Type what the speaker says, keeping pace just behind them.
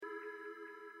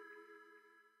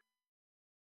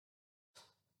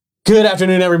Good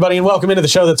afternoon, everybody, and welcome into the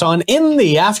show that's on in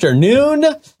the afternoon.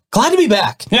 Glad to be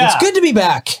back. Yeah. It's good to be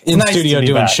back in the studio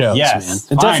doing shows, yes,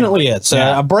 man. It definitely is.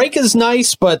 Yeah. A break is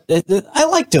nice, but I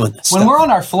like doing this When stuff. we're on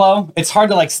our flow, it's hard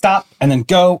to like stop and then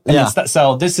go. And Yeah. then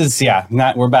so this is,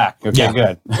 we're back. Okay,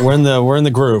 good. We're in the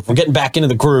groove. We're getting back into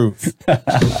the groove. All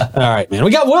right, man.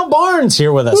 We got Will Barnes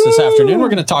here with us this afternoon. We're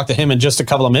going to talk to him in just a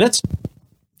couple of minutes.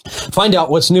 Find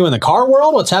out what's new in the car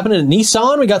world, what's happening at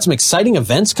Nissan. We got some exciting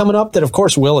events coming up that, of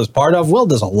course, Will is part of. Will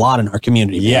does a lot in our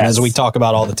community, man, as we talk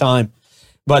about all the time.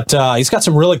 But he's got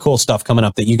some really cool stuff coming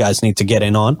up that you guys need to get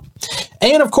in on.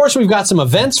 And, of course, we've got some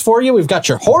events for you. We've got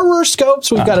your horror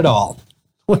scopes. We've got it all.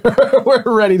 We're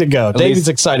ready to go. Davey's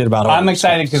excited about it. I'm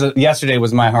excited because yesterday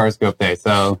was my horoscope day.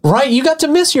 So right, you got to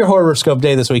miss your horoscope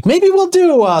day this week. Maybe we'll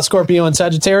do Scorpio and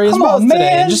Sagittarius both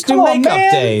today. Just do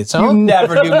makeup days. Huh? You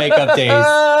never do makeup days.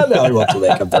 No, we won't do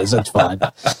makeup days. That's fine.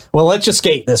 We'll let you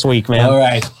skate this week, man. All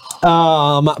right.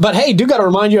 But hey, do got to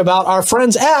remind you about our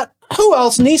friends at who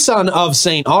else? Nissan of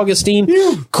St. Augustine.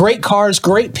 Great cars,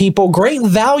 great people, great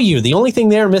value. The only thing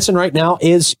they're missing right now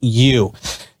is you.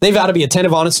 They've got to be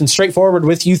attentive, honest, and straightforward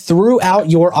with you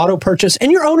throughout your auto purchase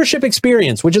and your ownership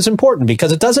experience, which is important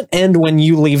because it doesn't end when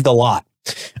you leave the lot.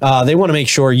 They want to make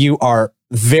sure you are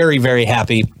very, very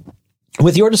happy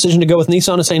with your decision to go with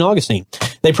Nissan of St. Augustine.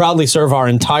 They proudly serve our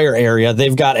entire area.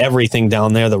 They've got everything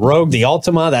down there. The Rogue, the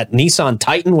Altima, that Nissan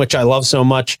Titan, which I love so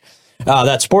much.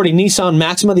 That sporty Nissan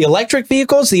Maxima, the electric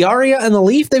vehicles, the Aria, and the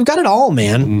Leaf. They've got it all,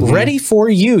 man. Ready for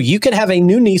you. You could have a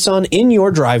new Nissan in your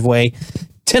driveway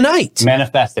tonight.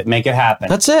 Manifest it. Make it happen.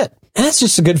 That's it. And that's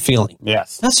just a good feeling.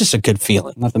 Yes. That's just a good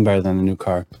feeling. Nothing better than a new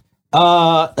car.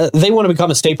 They want to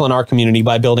become a staple in our community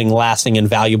by building lasting and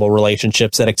valuable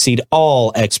relationships that exceed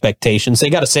all expectations. They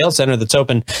got a sales center that's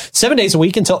open 7 days a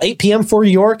week until 8 p.m. for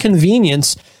your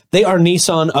convenience. They are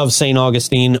Nissan of St.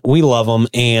 Augustine. We love them,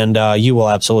 and you will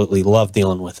absolutely love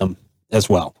dealing with them as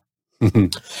well.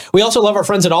 We also love our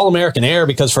friends at All American Air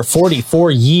because for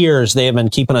 44 years, they have been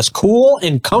keeping us cool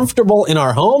and comfortable in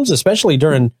our homes, especially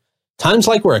during times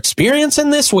like we're experiencing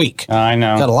this week. I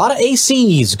know. Got a lot of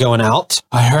ACs going out.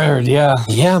 I heard, yeah.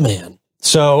 Yeah, man.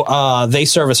 So they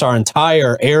service our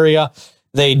entire area.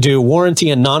 They do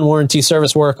warranty and non-warranty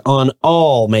service work on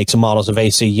all makes and models of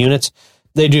AC units.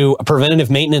 They do preventative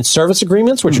maintenance service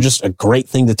agreements, which are just a great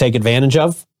thing to take advantage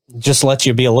of. Just lets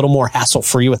you be a little more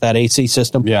hassle-free with that AC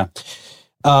system. Yeah.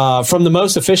 From the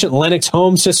most efficient Lennox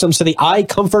home systems to the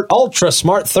iComfort Ultra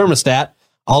Smart Thermostat,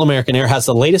 All American Air has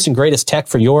the latest and greatest tech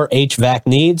for your HVAC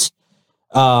needs.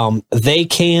 They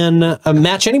can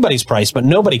match anybody's price, but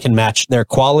nobody can match their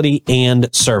quality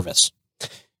and service.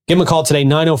 Give them a call today,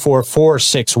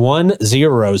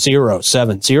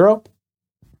 904-461-0070.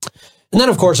 And then,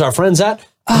 of course, our friends at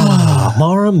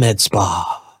Mara Med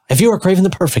Spa. If you are craving the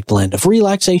perfect blend of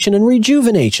relaxation and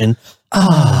rejuvenation,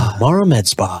 Mara Med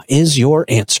Spa is your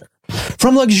answer.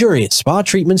 From luxurious spa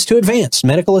treatments to advanced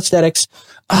medical aesthetics,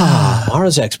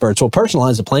 Mara's experts will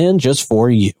personalize a plan just for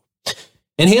you.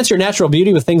 Enhance your natural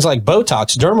beauty with things like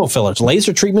Botox, dermal fillers,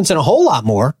 laser treatments, and a whole lot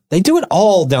more. They do it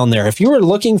all down there. If you are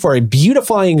looking for a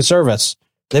beautifying service,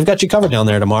 they've got you covered down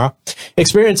there tomorrow.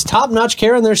 Experience top-notch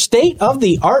care in their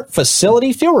state-of-the-art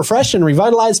facility. Feel refreshed and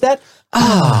revitalized at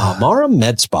Mara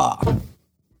Med Spa.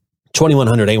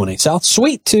 2100 A1A South,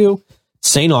 Suite 2,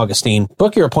 St. Augustine.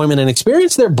 Book your appointment and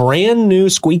experience their brand new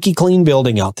squeaky clean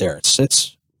building out there.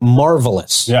 It's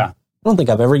marvelous. Yeah. I don't think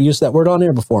I've ever used that word on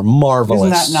air before.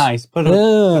 Marvelous. Isn't that nice? Put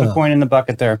a coin in the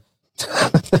bucket there.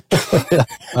 Okay.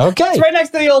 It's right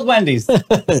next to the old Wendy's.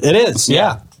 It is.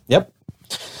 Yeah. Yep.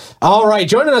 All right,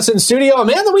 joining us in studio, a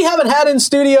man that we haven't had in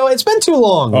studio. It's been too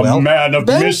long. A man of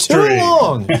mystery. Too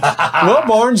long. Will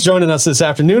Barnes joining us this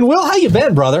afternoon. Will, how you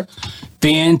been, brother?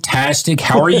 Fantastic.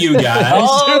 How are you guys?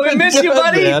 Oh, we miss you,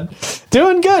 buddy. Man.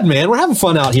 Doing good, man. We're having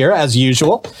fun out here, as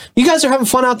usual. You guys are having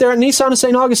fun out there at Nissan of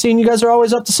St. Augustine. You guys are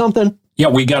always up to something. Yeah,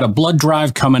 we got a blood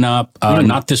drive coming up,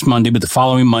 not this Monday, but the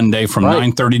following Monday from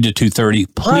 9:30 to 2:30.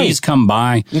 Please come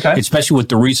by, especially with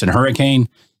the recent hurricane.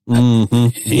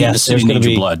 Yes, the city needs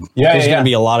your blood. There's going to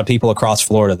be a lot of people across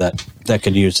Florida that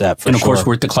could use that for And of course,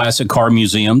 we're at the Classic Car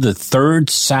Museum the third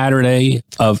Saturday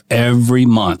of every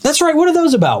month. That's right. What are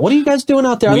those about? What are you guys doing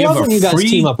out there? I love when you guys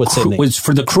team up with Sydney. It's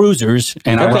for the cruisers,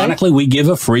 and ironically, we give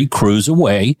a free cruise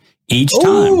away each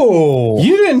time. Oh,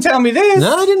 you didn't tell me this.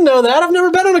 No, I didn't know that. I've never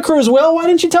been on a cruise. Will, why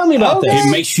didn't you tell me about this? It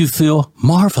makes you feel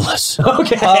marvelous.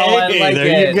 Okay. Oh, I like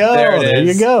there you go. There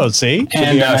you go. See?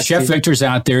 And Chef Victor's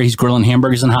out there. He's grilling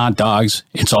hamburgers and hot dogs.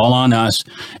 It's all on us.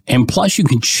 And plus, you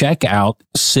can check out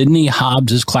Sidney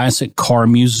Hobbs' Classic Car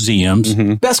Museums.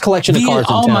 Best collection of cars in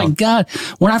town. Oh, my God.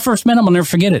 When I first met him, I'll never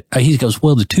forget it. He goes,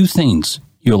 well, the two things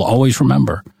you'll always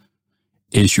remember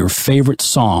is your favorite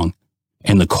song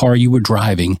in the car you were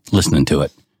driving, listening to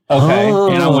it. Okay.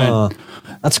 And I went,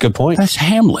 that's a good point. that's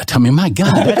Hamlet. I mean, my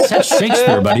God, that's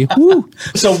Shakespeare, buddy. Woo.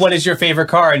 So what is your favorite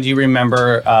car? And do you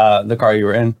remember the car you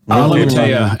were in? Let me tell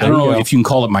you, I don't know if you can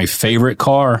call it my favorite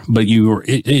car, but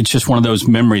it's just one of those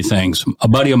memory things. A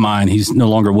buddy of mine, he's no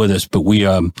longer with us, but we,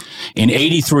 in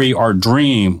 83, our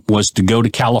dream was to go to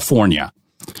California,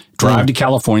 drive to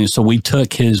California. So we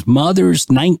took his mother's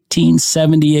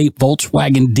 1978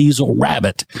 Volkswagen Diesel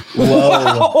Rabbit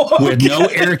with no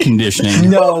air conditioning.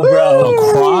 No, bro.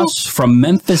 Across from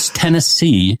Memphis,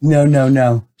 Tennessee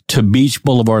No. to Beach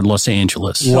Boulevard, Los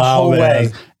Angeles. Wow,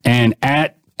 man. And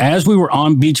as we were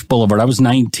on Beach Boulevard, I was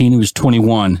 19, he was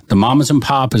 21. The Mamas and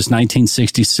Papas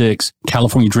 1966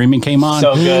 California Dreaming came on.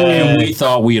 So good. And we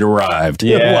thought we had arrived.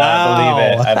 Yeah,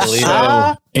 Wow. I believe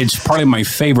it. It's probably my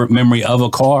favorite memory of a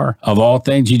car, of all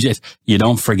things. You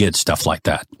don't forget stuff like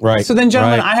that. Right. So then,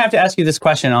 gentlemen, Right. I have to ask you this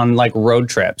question on like road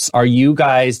trips. Do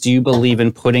you believe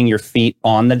in putting your feet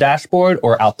on the dashboard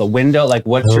or out the window? Like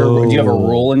do you have a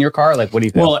rule in your car? Like, what do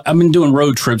you think? Well, I've been doing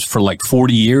road trips for like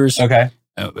 40 years. Okay.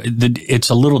 It's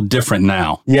a little different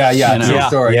now. Yeah. You know? True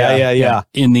story. Yeah.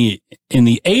 In the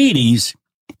 80s,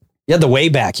 You had the way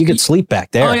back. You could sleep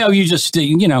back there. oh yeah, you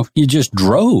just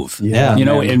drove. Yeah,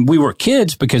 And we were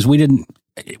kids because we didn't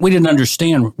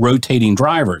understand rotating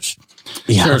drivers.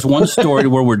 Yeah. So there's one story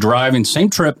where we're driving, same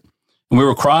trip, and we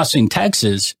were crossing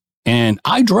Texas, and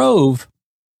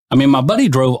my buddy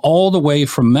drove all the way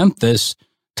from Memphis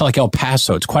to like El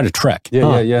Paso. It's quite a trek.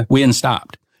 Yeah. We hadn't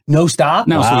stopped. No stop?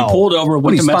 No, so Wow. we pulled over, What,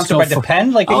 went are to you Mexico. sponsored by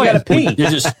Depend? Like, you got to pee. You're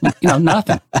just,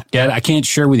 nothing. Yeah, I can't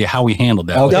share with you how we handled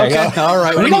that. Okay. Okay. All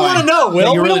right. But We don't anyway, want to know,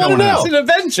 Will. you We really don't want to don't know.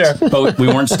 It's an adventure. But we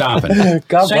weren't stopping.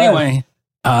 God So bless. anyway,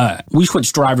 we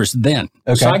switched drivers then.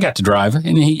 Okay. So I got to drive,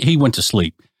 and he went to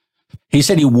sleep. He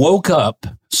said he woke up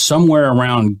somewhere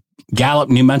around Gallup,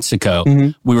 New Mexico. Mm-hmm.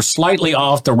 We were slightly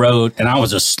off the road, and I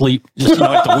was asleep just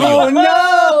at the wheel.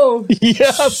 Oh, no.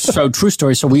 Yes. So true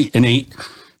story. So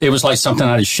it was like something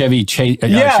out of Chevy Chase,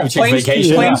 Chevy Chase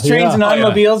Vacation. Planes, trains, and Oh, yeah.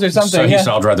 automobiles or something. So he yeah. said,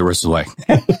 I'll drive the rest of the way.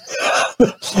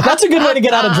 That's a good way to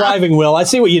get out of driving, Will. I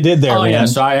see what you did there, Oh, man. yeah.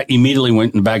 So I immediately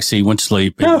went in the back seat, went to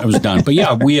sleep, and I was done. But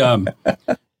yeah,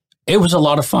 it was a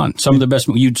lot of fun. Some of the best,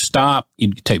 you'd stop,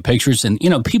 you'd take pictures, and,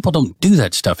 people don't do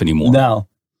that stuff anymore. No.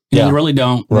 Yeah. They really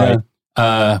don't. Right.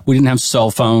 We didn't have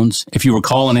cell phones. If you were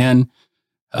calling in,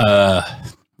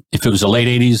 if it was the late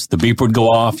 80s, the beep would go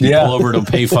off. You pull over to a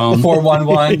payphone.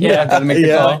 411. Yeah, gotta make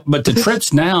the call. But the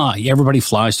trips now, everybody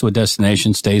flies to a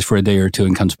destination, stays for a day or two,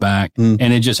 and comes back. And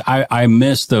it just, I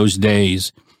miss those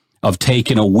days of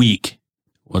taking a week.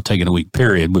 Well, taking a week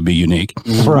period would be unique.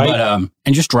 Right. But,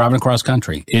 and just driving across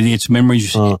country. It's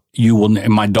memories you will,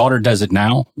 and my daughter does it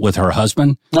now with her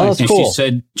husband. Oh, that's and cool. she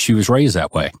said she was raised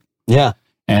that way. Yeah.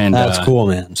 And That's cool,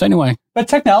 man. So anyway, But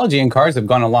technology and cars have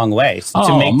gone a long way to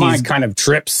Oh, make my- these kind of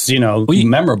trips, you-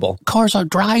 memorable. cars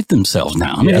outdrive themselves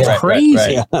now. I mean, Yeah, it's right,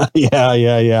 crazy. right.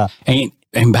 Yeah.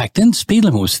 And back then, the speed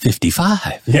limit was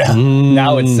 55. Yeah.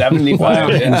 Now it's 75. Wow,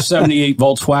 and Yeah. a 78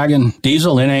 Volkswagen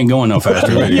diesel, it ain't going no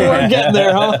faster. You were getting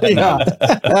there, huh?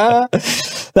 Yeah.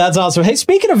 That's awesome. Hey,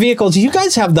 speaking of vehicles, you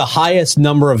guys have the highest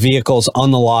number of vehicles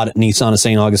on the lot at Nissan of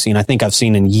St. Augustine I think I've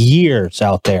seen in years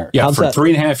out there. Yeah, How's for that?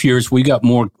 3.5 years, we got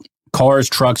more cars,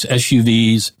 trucks,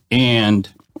 SUVs, and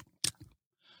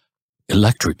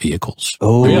electric vehicles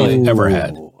Oh, than we've ever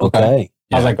had. Okay.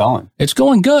 How's that going? It's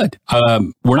going good.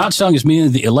 We're not selling as many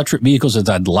of the electric vehicles as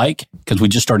I'd like because we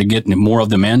just started getting more of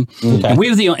them in. Okay. And we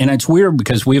have and it's weird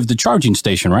because we have the charging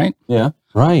station, right? Yeah.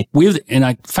 Right. And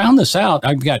I found this out.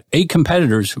 I've got 8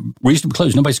 competitors, reasonably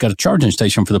close. Nobody's got a charging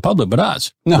station for the public but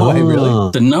us. No way,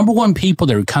 really. The number one people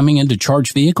that are coming in to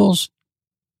charge vehicles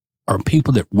are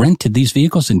people that rented these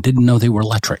vehicles and didn't know they were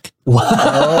electric.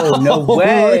 Oh, no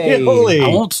way. Really? I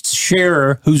won't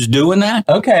share who's doing that,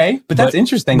 Okay, but that's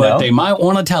interesting, but though. they might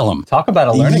want to tell them. Talk about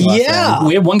a learning lesson. Yeah.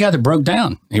 We had one guy that broke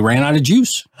down. He ran out of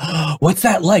juice. What's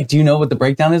that like? Do you know what the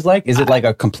breakdown is like? Is it like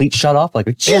a complete shut off? Like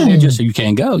a Yeah, just so you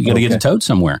can't go. You got to get it towed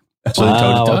somewhere. So they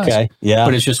towed it to us. Okay. Yeah.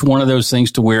 But it's just one of those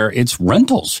things to where it's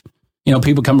rentals.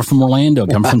 People coming from Orlando,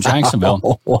 coming from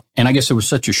Jacksonville. And I guess there was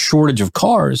such a shortage of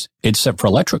cars, except for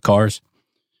electric cars.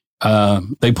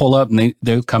 They pull up and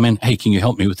they'll come in. Hey, can you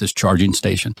help me with this charging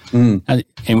station? And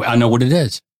I know what it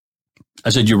is. I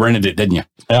said, you rented it, didn't you?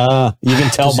 You can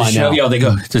tell by now. Yeah, they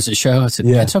go, does it show? I said,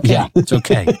 yeah, it's okay. Yeah. It's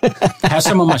okay. Have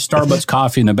some of my Starbucks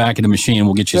coffee in the back of the machine.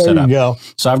 We'll get you set up. Go.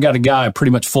 So I've got a guy pretty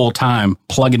much full time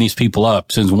plugging these people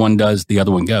up. Since one does, the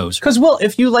other one goes. Because, well,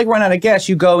 if you like run out of gas,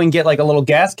 you go and get like a little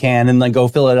gas can and then go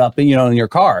fill it up, you know, in your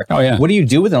car. Oh, yeah. What do you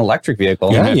do with an electric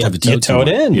vehicle? You tow it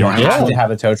in. You don't have to have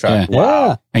a tow truck. Yeah.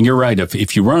 Wow. And you're right.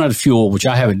 If you run out of fuel, which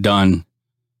I haven't done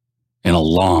in a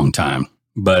long time,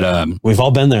 but we've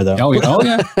all been there, though. Oh,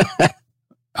 yeah.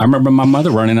 I remember my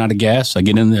mother running out of gas. I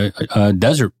get in the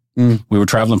desert. We were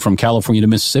traveling from California to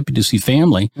Mississippi to see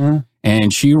family,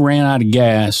 and she ran out of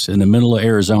gas in the middle of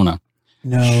Arizona.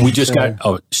 No, we just got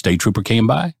a state trooper came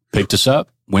by, picked us up,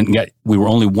 went and got. We were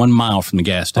only 1 mile from the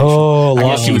gas station. Oh, I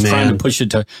guess she was trying to push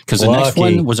it to because the next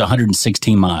one was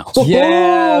 116 miles.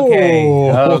 Yeah.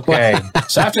 Okay.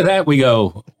 So after that, we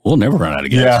go. We'll never run out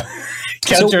of gas. Yeah.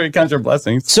 Count your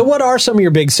blessings. So what are some of your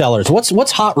big sellers?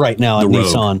 What's hot right now at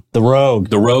Nissan? The Rogue.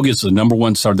 The Rogue is the number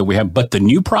one seller that we have. But the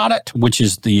new product, which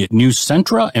is the new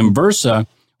Sentra and Versa,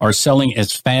 are selling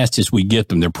as fast as we get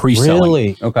them. They're pre-selling.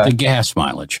 Really? Okay. The gas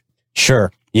mileage.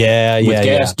 Sure. Yeah. With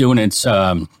gas doing its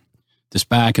this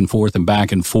back and forth and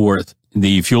back and forth.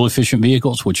 The fuel efficient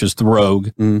vehicles, which is the Rogue,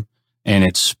 and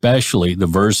especially the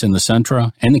Versa and the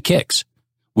Sentra and the Kicks.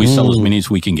 We sell as many as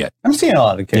we can get. I'm seeing a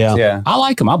lot of Kicks, yeah. I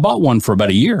like them. I bought one for about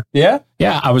a year. Yeah?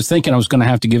 Yeah, I was thinking I was going to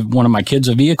have to give one of my kids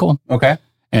a vehicle. Okay.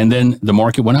 And then the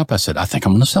market went up. I said, I think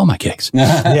I'm going to sell my Kicks.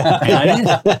 Yeah. And I did.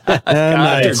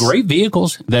 Nice. They're great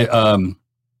vehicles. The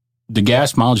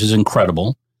gas mileage is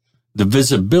incredible. The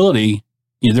visibility,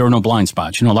 there are no blind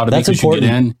spots. You know, a lot of That's vehicles important. you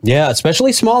get in. Yeah,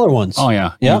 especially smaller ones. Oh,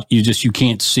 yeah. Yeah. You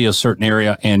can't see a certain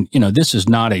area. And, this is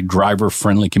not a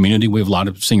driver-friendly community. We have a lot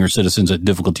of senior citizens that have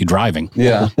difficulty driving.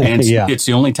 Yeah. And it's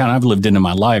the only town I've lived in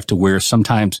my life to where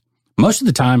sometimes, most of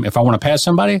the time, if I want to pass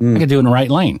somebody, I can do it in the right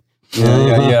lane.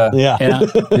 Yeah. And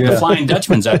the Flying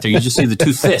Dutchman's out there. You just see the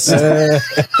two fists. And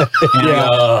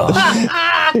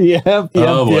Yep. I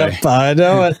know it.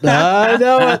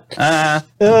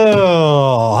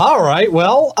 All right.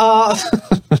 Well,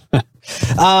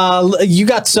 you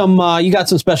got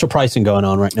some special pricing going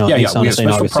on right now. Yeah. We have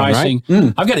special pricing.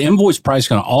 Right? I've got invoice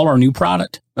pricing on all our new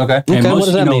product. Okay. And what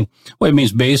does that mean? Well, it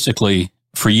means basically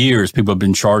for years people have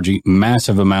been charging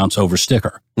massive amounts over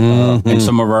sticker, and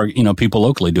some of our people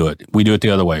locally do it. We do it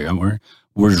the other way, and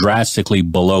we're drastically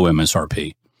below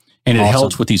MSRP. And it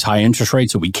helps with these high interest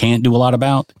rates that we can't do a lot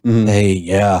about. Hey,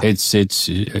 yeah. It's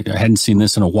I hadn't seen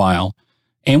this in a while.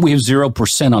 And we have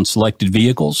 0% on selected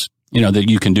vehicles, that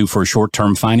you can do for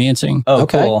short-term financing. Oh,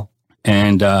 okay. Cool.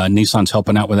 And Nissan's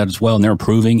helping out with that as well, and they're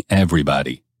approving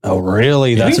everybody. Oh,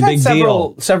 really? That's a big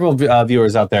deal. Several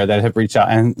viewers out there that have reached out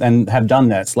and have done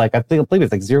this. Like, I believe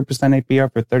it's like 0%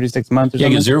 APR for 36 months or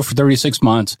something. Yeah, 0 for 36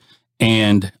 months.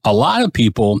 And a lot of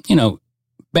people,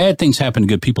 bad things happen to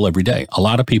good people every day. A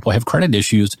lot of people have credit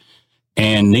issues,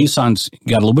 and Nissan's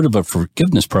got a little bit of a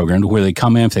forgiveness program to where they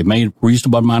come in, if they've made a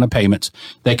reasonable amount of payments,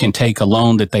 they can take a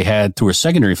loan that they had through a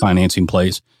secondary financing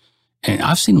place. And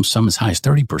I've seen them some as high as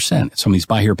 30%. Some of these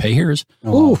buy here, pay here's.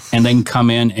 And they can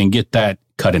come in and get that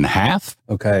cut in half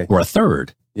or a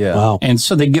third. Yeah. Wow. And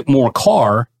so they get more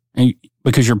car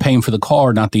because you're paying for the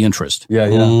car, not the interest. Yeah.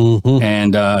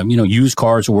 And, used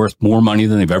cars are worth more money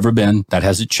than they've ever been. That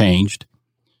hasn't changed.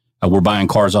 We're buying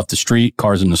cars off the street,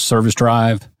 cars in the service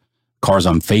drive, cars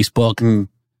on Facebook,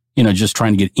 just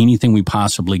trying to get anything we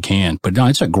possibly can. But no,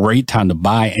 it's a great time to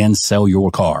buy and sell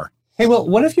your car. Hey, well,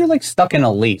 what if you're like stuck in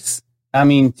a lease? I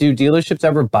mean, do dealerships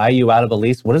ever buy you out of a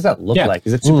lease? What does that look like?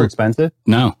 Is it super expensive?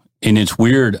 No. And it's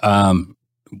weird,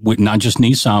 with not just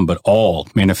Nissan, but all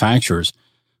manufacturers.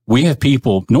 We have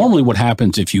people, normally what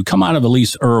happens if you come out of a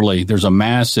lease early, there's a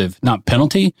massive, not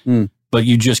penalty, but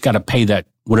you just got to pay that,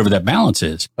 whatever that balance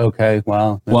is. Okay,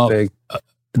 wow. That's big.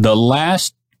 The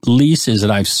last leases that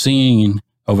I've seen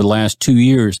over the last 2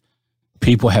 years,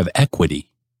 people have equity.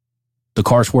 The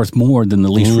car's worth more than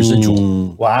the lease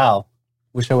residual. Wow.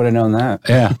 Wish I would have known that.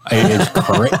 Yeah,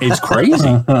 it's crazy.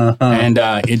 And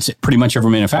it's pretty much every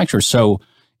manufacturer. So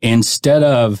instead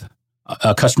of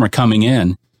a customer coming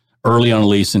in early on a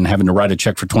lease and having to write a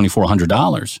check for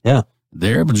 $2,400,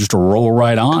 they're able just to roll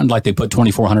right on like they put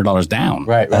 $2,400 down.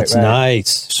 Right. That's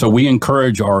nice. So we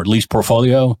encourage our lease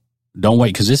portfolio, don't wait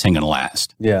because this ain't going to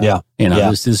last. Yeah.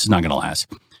 This is not going to last.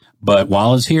 But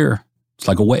while it's here, it's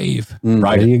like a wave.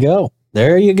 Right.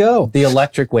 There you go. The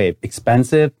electric Wave,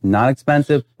 expensive, not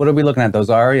expensive? What are we looking at? Those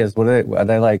Arias, what are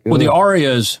they like? Well, the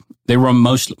Arias, they run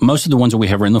most of the ones that we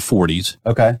have are in the 40s.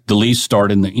 Okay. The lease start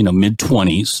in the mid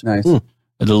 20s. Nice.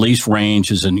 The lease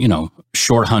range is in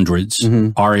short hundreds.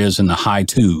 Arias in the high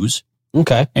twos.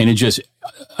 Okay. And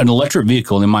an electric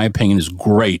vehicle, in my opinion, is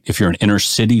great if you're an inner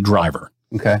city driver.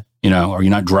 Okay. Or you're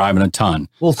not driving a ton.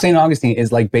 Well, St. Augustine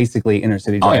is like basically inner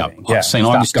city driving. Yeah. St.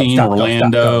 Augustine,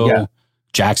 Orlando, go.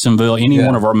 Jacksonville, any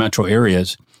one of our metro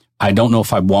areas. I don't know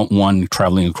if I want one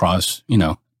traveling across,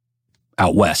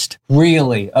 out west.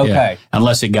 Really? Okay. Yeah.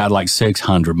 Unless it got like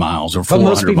 600 miles or 400 But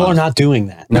most people miles. are not doing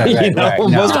that. Right.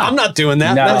 I'm not doing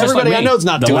that. No. That's Just everybody like I me. know is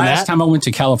not the doing that. The last time I went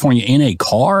to California in a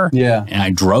car and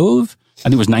I drove, I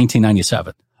think it was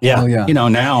 1997. Yeah. Oh, yeah.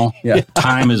 Now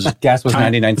time is... Gas was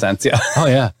 99 cents. Yeah. Oh,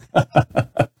 yeah.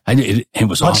 It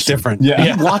was Much awesome. different.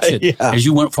 Yeah. You watch it. As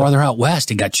you went farther out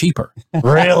west, it got cheaper.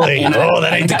 Really?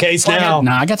 That ain't the case now.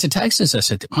 I got to Texas. I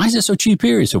said, why is it so cheap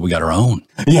here? He said, we got our own.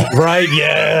 Yeah. Right.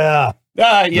 Yeah.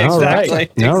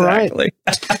 Exactly. All right.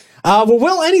 Well,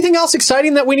 Will, anything else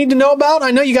exciting that we need to know about? I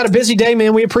know you got a busy day,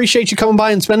 man. We appreciate you coming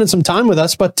by and spending some time with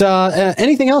us, but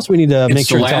anything else we need to make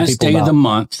sure to tell people about? It's the last day of the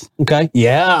month. Okay.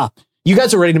 Yeah. You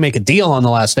guys are ready to make a deal on the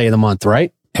last day of the month,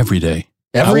 right? Every day.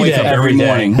 Every I wake day. up every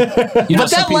morning. But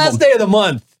that last day of the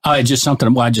month. I just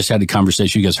had a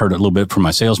conversation. You guys heard it a little bit from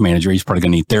my sales manager. He's probably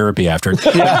going to need therapy after. We're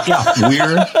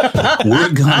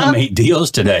going to make deals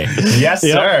today. Yes,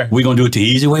 sir. We're going to do it the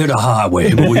easy way or the hard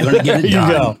way, but we're going to get it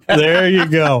done. There you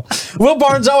go. Will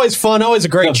Barnes, always fun. Always a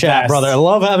great chat, brother. I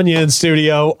love having you in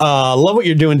studio. Love what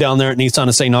you're doing down there at Nissan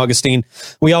of St. Augustine.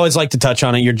 We always like to touch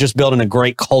on it. You're just building a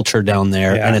great culture down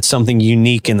there, and it's something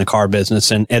unique in the car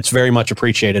business, and it's very much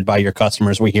appreciated by your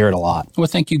customers. We hear it a lot. Well,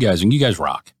 thank you guys, and you guys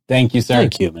rock. Thank you, sir.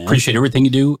 Thank you, man. Appreciate everything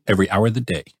you do every hour of the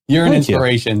day. You're an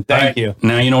inspiration. Thank you.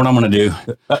 Now you know what I'm going to do.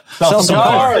 Sell some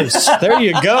cars. There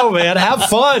you go, man. Have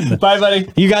fun. Bye,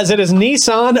 buddy. You guys, it is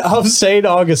Nissan of St.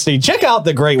 Augustine. Check out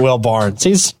the great Will Barnes.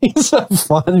 He's a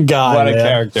fun guy. What a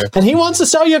character. And he wants to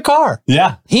sell you a car.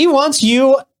 Yeah. He wants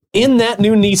you in that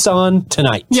new Nissan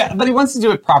tonight. Yeah, but he wants to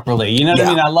do it properly. You know what I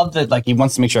mean? I love that, he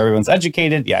wants to make sure everyone's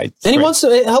educated. Yeah. And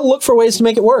he'll look for ways to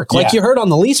make it work. Like you heard on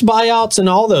the lease buyouts and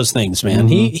all those things, man.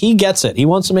 Mm-hmm. He gets it. He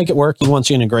wants to make it work. He wants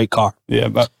you in a great car. Yeah,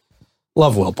 but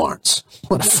love Will Barnes.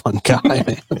 What a fun guy,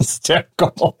 man.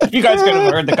 Hysterical. You guys could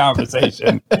have heard the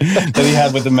conversation that he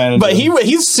had with the manager. But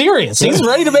he's serious. He's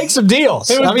ready to make some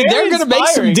deals. I mean, they're going to make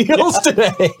some deals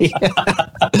today.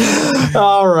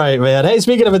 All right, man. Hey,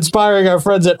 speaking of inspiring, our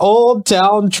friends at Old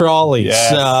Town Trolleys.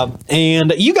 Yes.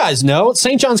 And you guys know,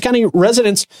 St. Johns County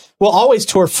residents will always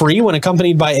tour free when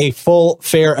accompanied by a full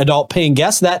fare adult paying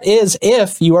guest. That is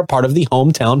if you are part of the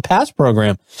Hometown Pass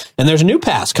program. And there's a new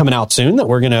pass coming out soon that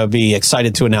we're going to be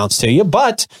excited to announce to you.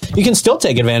 But you can still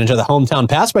take advantage of the Hometown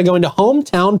Pass by going to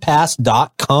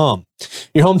hometownpass.com.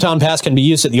 Your Hometown Pass can be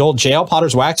used at the Old Jail,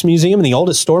 Potter's Wax Museum, and the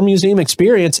Oldest Store Museum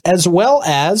experience, as well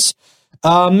as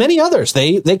many others.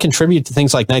 They contribute to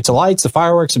things like Nights of Lights, the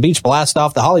fireworks, the beach blast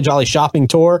off, the Holly Jolly shopping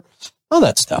tour, all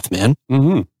that stuff, man.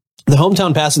 Mm-hmm. The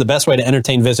Hometown Pass is the best way to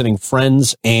entertain visiting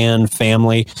friends and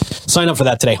family. Sign up for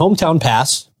that today.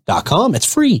 Hometownpass.com.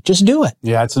 It's free. Just do it.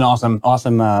 Yeah, it's an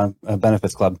awesome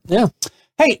benefits club. Yeah.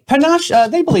 Hey, Panache,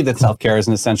 they believe that self-care is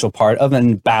an essential part of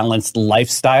a balanced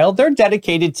lifestyle. Their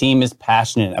dedicated team is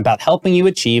passionate about helping you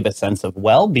achieve a sense of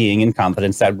well-being and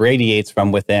confidence that radiates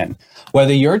from within.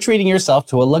 Whether you're treating yourself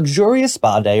to a luxurious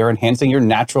spa day or enhancing your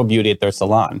natural beauty at their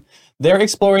salon, they're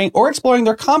exploring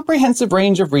their comprehensive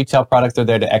range of retail products. Are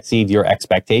there to exceed your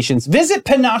expectations. Visit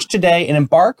Panache today and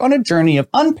embark on a journey of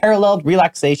unparalleled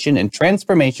relaxation and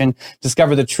transformation.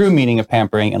 Discover the true meaning of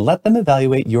pampering and let them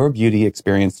evaluate your beauty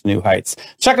experience to new heights.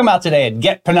 Check them out today at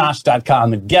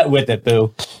getpanache.com and get with it,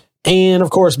 boo. And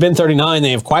of course, Bin 39,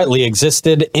 they have quietly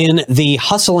existed in the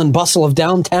hustle and bustle of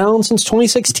downtown since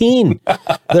 2016.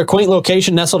 Their quaint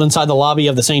location, nestled inside the lobby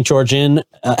of the St. George Inn,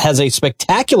 has a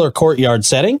spectacular courtyard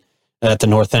setting at the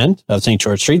north end of St.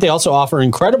 George Street. They also offer an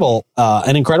incredible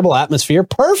atmosphere,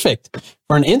 perfect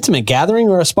for an intimate gathering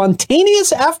or a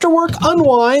spontaneous after-work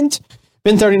unwind.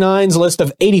 Bin 39's list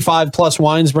of 85 plus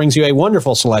wines brings you a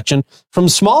wonderful selection from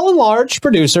small and large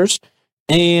producers,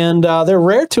 and they're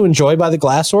rare to enjoy by the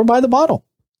glass or by the bottle.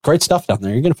 Great stuff down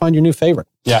there. You're going to find your new favorite.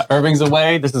 Yeah, Irving's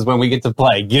away. This is when we get to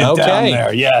play. Get down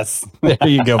there. Yes. There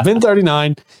you go. Bin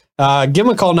 39. Give them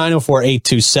a call,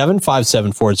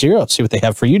 904-827-5740. See what they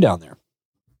have for you down there.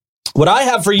 What I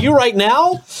have for you right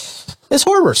now is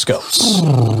horoscopes.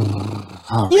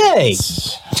 Right. Yay.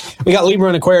 We got Libra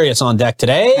and Aquarius on deck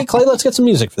today. Clay, let's get some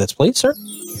music for this, please, sir.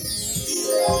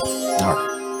 All right.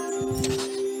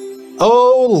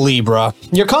 Oh, Libra.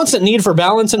 Your constant need for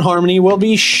balance and harmony will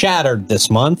be shattered this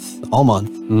month, all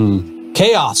month.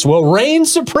 Chaos will reign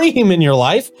supreme in your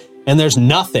life, and there's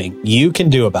nothing you can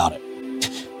do about it.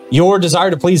 Your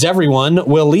desire to please everyone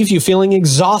will leave you feeling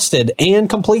exhausted and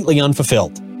completely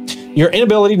unfulfilled. Your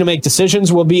inability to make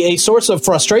decisions will be a source of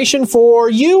frustration for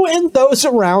you and those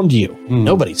around you.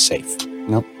 Nobody's safe.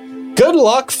 Nope. Good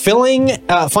luck finding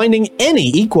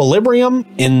any equilibrium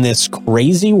in this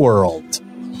crazy world.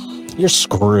 You're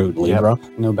screwed, Libra.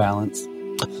 Yep. No balance.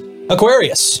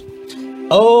 Aquarius.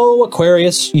 Oh,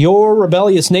 Aquarius, your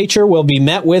rebellious nature will be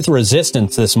met with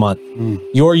resistance this month.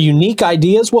 Your unique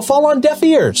ideas will fall on deaf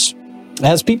ears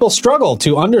as people struggle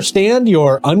to understand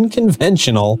your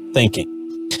unconventional thinking.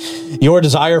 Your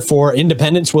desire for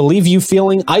independence will leave you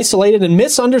feeling isolated and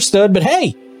misunderstood, but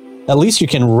hey, at least you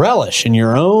can relish in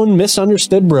your own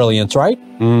misunderstood brilliance, right?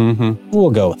 Mm-hmm. We'll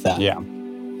go with that. Yeah.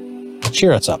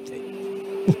 Cheer us up, Dave.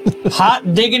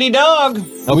 Hot diggity dog.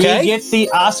 Okay. We get the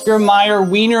Oscar Mayer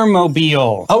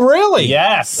Wienermobile. Oh, really?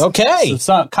 Yes. Okay.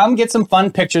 So come get some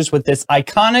fun pictures with this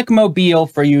iconic mobile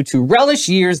for you to relish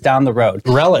years down the road.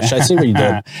 Relish. I see what you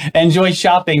did. Enjoy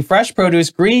shopping fresh produce,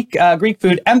 Greek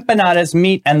food, empanadas,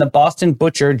 meat, and the Boston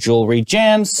Butcher jewelry,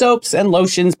 jams, soaps, and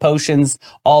lotions, potions,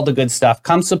 all the good stuff.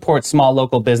 Come support small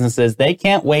local businesses. They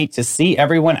can't wait to see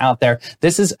everyone out there.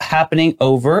 This is happening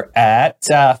over at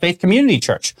Faith Community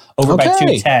Church over by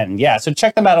 210. Yeah, so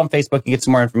check them out on Facebook. You get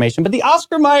some more information. But the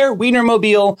Oscar Mayer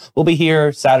Wienermobile will be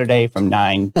here Saturday from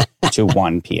 9 to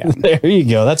 1 p.m. There you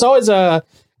go. That's always a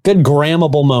good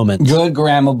grammable moment. Good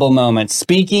grammable moment.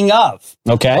 Speaking of,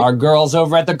 our girls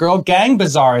over at the Girl Gang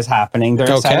Bazaar is happening.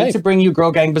 They're excited to bring you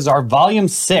Girl Gang Bazaar Volume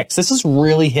 6. This is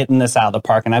really hitting this out of the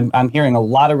park, and I'm hearing a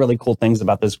lot of really cool things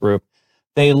about this group.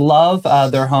 They love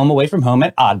their home away from home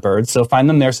at Oddbirds, so find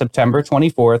them there September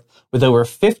 24th with over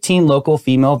 15 local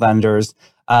female vendors.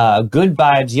 Good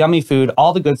vibes, yummy food,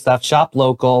 all the good stuff. Shop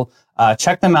local.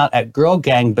 Check them out at Girl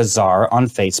Gang Bazaar on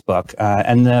Facebook.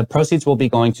 And the proceeds will be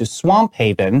going to Swamp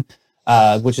Haven,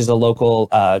 which is a local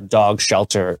dog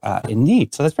shelter in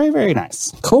need. So that's very, very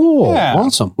nice. Cool. Yeah.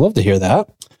 Awesome. Love to hear that.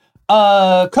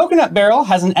 Coconut Barrel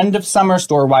has an end of summer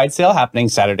store-wide sale happening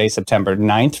Saturday, September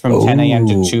 9th from 10 a.m.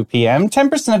 to 2 p.m.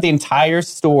 10% of the entire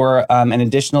store and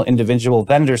additional individual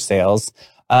vendor sales.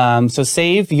 So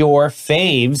save your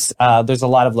faves. There's a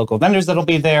lot of local vendors that'll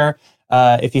be there.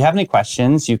 If you have any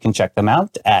questions, you can check them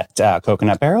out at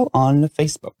Coconut Barrel on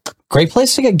Facebook. Great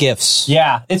place to get gifts.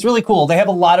 Yeah, it's really cool. They have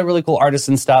a lot of really cool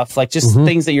artisan stuff, like just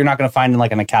things that you're not going to find in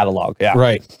like in a catalog. Yeah.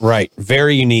 Right.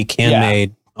 Very unique, handmade.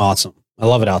 Yeah. Awesome. I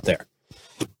love it out there.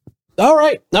 All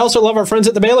right. I also love our friends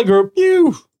at the Bailey Group.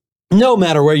 No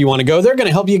matter where you want to go, they're going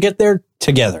to help you get there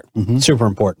together. Super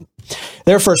important.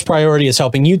 Their first priority is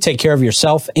helping you take care of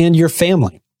yourself and your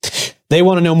family. They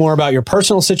want to know more about your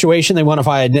personal situation. They want to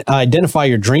identify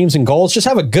your dreams and goals. Just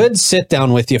have a good sit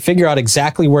down with you, figure out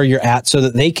exactly where you're at so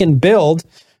that they can build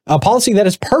a policy that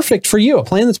is perfect for you, a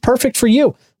plan that's perfect for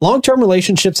you. Long-term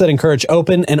relationships that encourage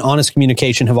open and honest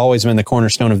communication have always been the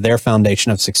cornerstone of their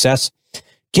foundation of success.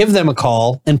 Give them a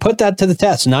call and put that to the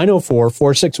test.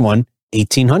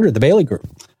 904-461-1800, the Bailey Group.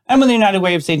 And when the United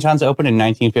Way of St. John's opened in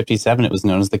 1957, it was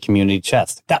known as the Community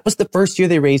Chest. That was the first year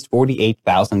they raised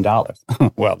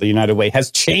 $48,000. Well, the United Way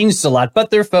has changed a lot,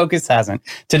 but their focus hasn't.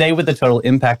 Today, with a total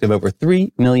impact of over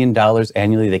 $3 million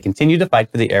annually, they continue to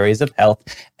fight for the areas of health,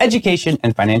 education,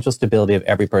 and financial stability of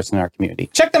every person in our community.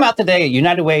 Check them out today at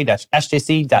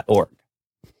unitedway-sjc.org.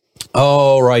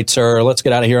 All right, sir. Let's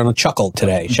get out of here on a chuckle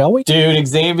today, shall we? Dude,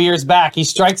 Xavier's back. He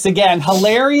strikes again.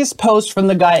 Hilarious post from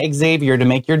the guy Xavier to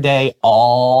make your day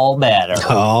all better.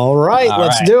 All right,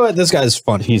 let's do it. This guy's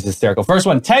funny. He's hysterical. First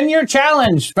one, 10-year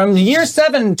challenge from year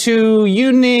 7 to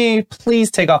uni. Please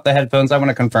take off the headphones. I want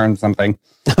to confirm something.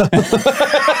 That's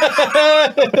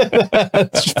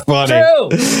funny. True.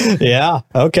 Yeah,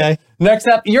 okay. Next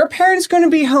up, your parents going to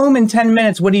be home in 10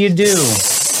 minutes. What do you do?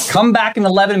 Come back in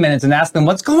 11 minutes and ask them,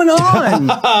 what's going on?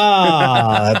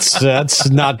 That's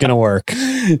not going to work.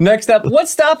 Next up, what's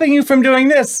stopping you from doing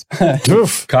this?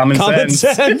 Common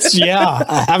sense. Yeah.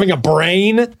 Having a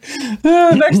brain.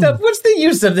 Next up, what's the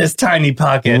use of this tiny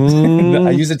pocket?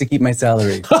 I use it to keep my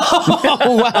salary.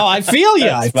 Oh, wow. I feel you.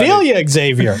 I feel you,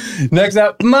 Xavier. Next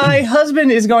up, my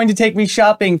husband is going to take me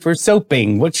shopping for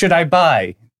soaping. What should I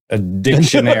buy? A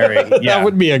dictionary. That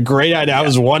would be a great idea. I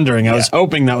was wondering. I was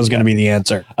hoping that was going to be the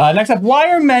answer. Next up,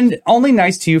 why are men only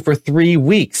nice to you for 3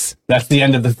 weeks? That's the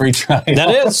end of the free trial. That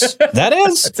is.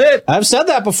 That's it. I've said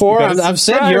that before. I've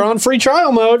said you're on free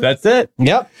trial mode. That's it.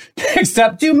 Yep.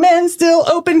 Except, do men still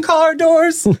open car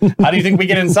doors? How do you think we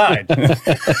get inside?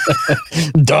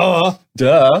 Duh.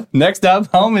 Next up,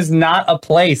 home is not a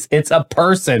place. It's a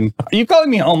person. Are you calling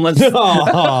me homeless?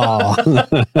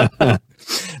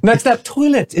 Next up,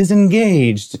 toilet is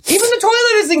engaged. Even the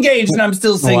toilet is engaged and I'm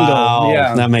still single. Wow,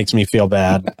 yeah. That makes me feel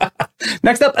bad.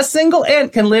 Next up, a single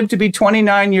ant can live to be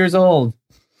 29 years old.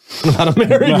 What about a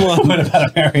married one? What about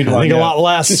a married one? I think a lot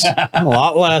less. A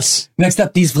lot less. Next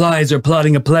up, these flies are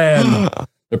plotting a plan.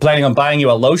 They're planning on buying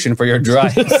you a lotion for your dry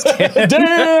skin.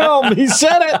 Damn, he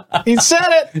said it. He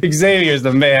said it. Xavier's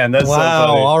the man. That's wow. so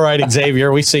funny. All right,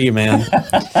 Xavier, we see you, man.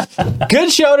 Good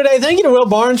show today. Thank you to Will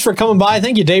Barnes for coming by.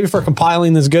 Thank you, Davey, for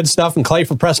compiling this good stuff, and Clay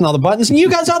for pressing all the buttons, and you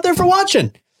guys out there for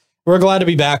watching. We're glad to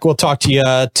be back. We'll talk to you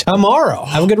tomorrow.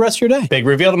 Have a good rest of your day. Big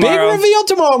reveal tomorrow. Big reveal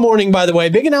tomorrow morning, by the way.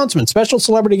 Big announcement. Special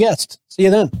celebrity guest. See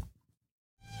you then.